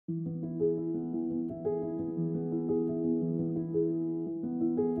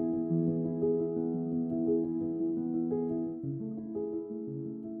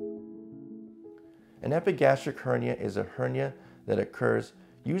An epigastric hernia is a hernia that occurs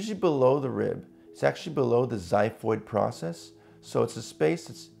usually below the rib. It's actually below the xiphoid process, so it's a space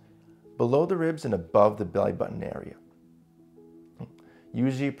that's below the ribs and above the belly button area.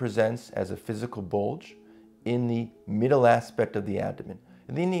 Usually it presents as a physical bulge in the middle aspect of the abdomen,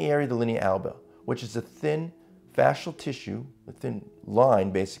 and in the area of the linea alba, which is a thin fascial tissue, a thin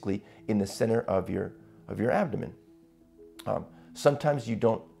line basically, in the center of your abdomen. Sometimes you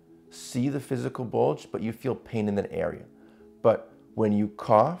don't see the physical bulge, but you feel pain in that area. But when you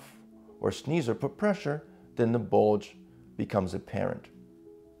cough or sneeze or put pressure, then the bulge becomes apparent.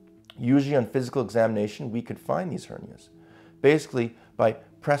 Usually on physical examination, we could find these hernias. Basically, by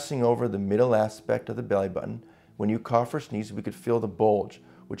pressing over the middle aspect of the belly button, when you cough or sneeze, we could feel the bulge,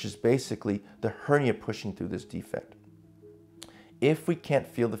 which is basically the hernia pushing through this defect. If we can't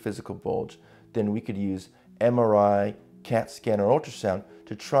feel the physical bulge, then we could use MRI, CAT scan, or ultrasound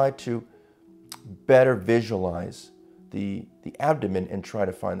to try to better visualize the abdomen and try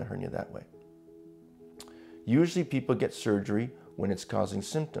to find the hernia that way. Usually people get surgery when it's causing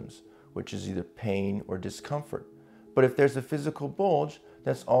symptoms, which is either pain or discomfort. But if there's a physical bulge,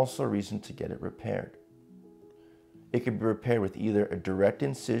 that's also a reason to get it repaired. It could be repaired with either a direct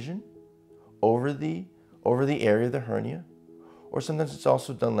incision over the area of the hernia, or sometimes it's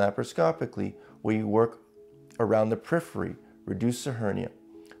also done laparoscopically, where you work around the periphery, reduce the hernia.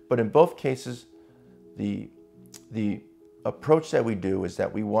 But in both cases, the approach that we do is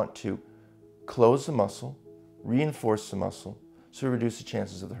that we want to close the muscle, reinforce the muscle, so we reduce the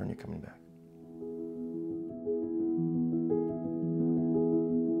chances of the hernia coming back.